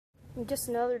Just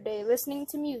another day listening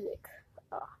to music.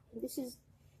 This is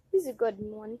a good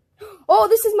one. Oh,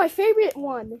 this is my favorite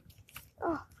one.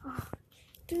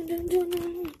 Dun, dun, dun,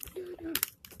 dun, dun, dun.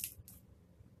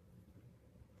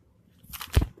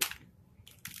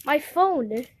 My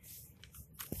phone.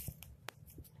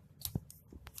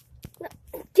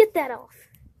 Get that off.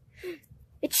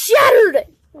 It shattered.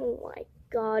 Oh my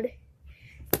god.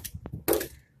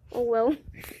 Oh well.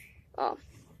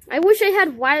 I wish I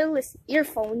had wireless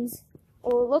earphones.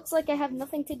 Oh, it looks like I have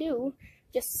nothing to do.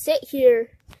 Just sit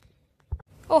here.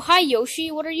 Oh, hi Yoshi.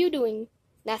 What are you doing?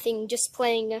 Nothing. Just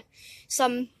playing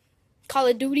some Call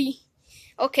of Duty.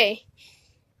 Okay.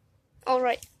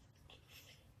 Alright.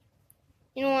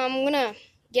 You know, I'm gonna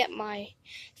get my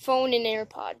phone and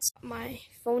AirPods. My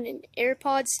phone and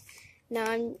AirPods.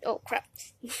 Now oh crap.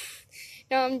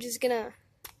 Now I'm just gonna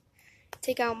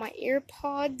take out my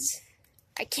AirPods.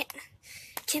 I can't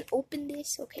open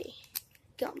this. Okay.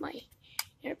 Got my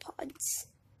AirPods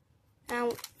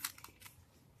out.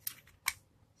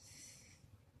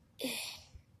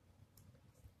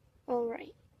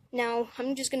 Alright. Now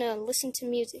I'm just gonna listen to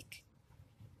music.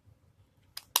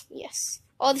 Yes.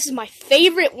 Oh, this is my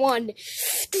favorite one.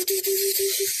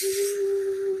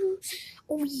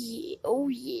 Oh yeah, oh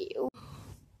yeah.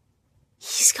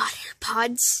 He's got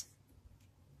AirPods.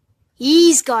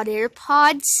 He's got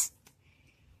AirPods.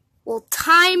 Well,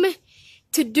 time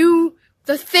to do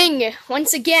the thing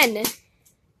once again.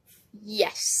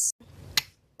 Yes.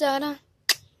 Da-da,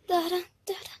 da-da,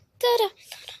 da-da, da-da,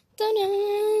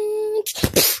 da-da.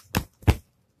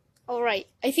 Alright,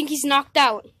 I think he's knocked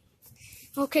out.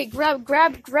 Okay, grab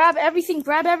everything,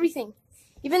 grab everything.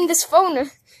 Even this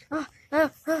phone. Okay,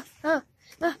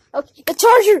 the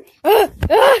charger!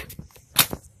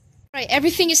 Alright,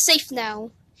 everything is safe now.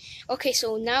 Okay,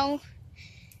 so now,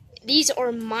 these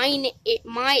are my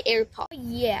AirPods.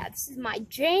 Yeah, this is my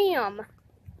jam.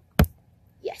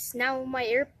 Yes, now my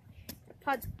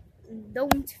AirPods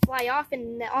don't fly off,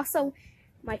 and also,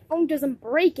 my phone doesn't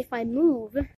break if I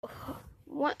move.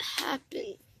 What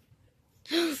happened?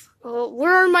 Oh,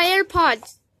 where are my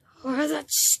AirPods? Oh,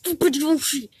 that stupid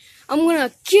Yoshi. I'm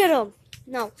gonna get him.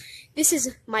 No, this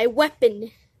is my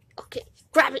weapon. Okay,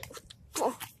 grab it.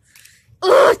 Oh.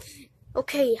 Ugh.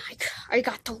 Okay, I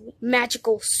got the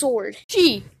magical sword.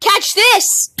 Gee, catch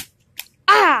this!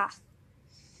 Ah!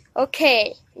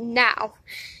 Okay, now,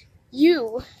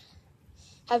 you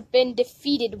have been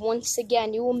defeated once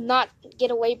again. You will not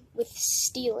get away with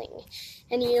stealing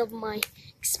any of my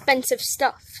expensive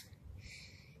stuff.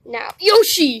 Now,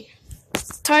 Yoshi!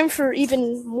 Time for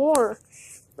even more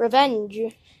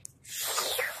revenge.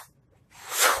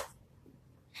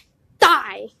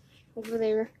 Die! Over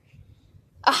there.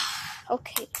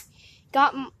 Okay.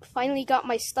 Finally got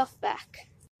my stuff back.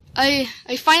 I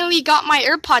finally got my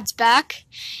AirPods back.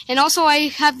 And also I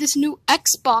have this new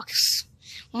Xbox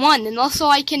One. And also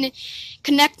I can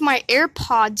connect my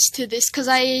AirPods to this because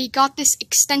I got this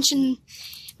extension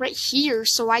right here.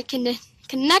 So I can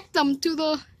connect them to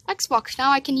the Xbox.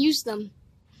 Now I can use them.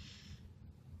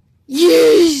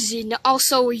 Yes! And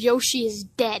also Yoshi is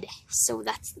dead. So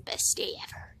that's the best day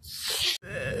ever.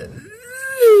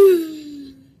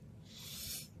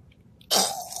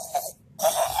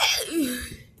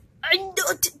 I'm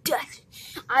not dead.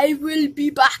 I will be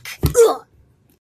back.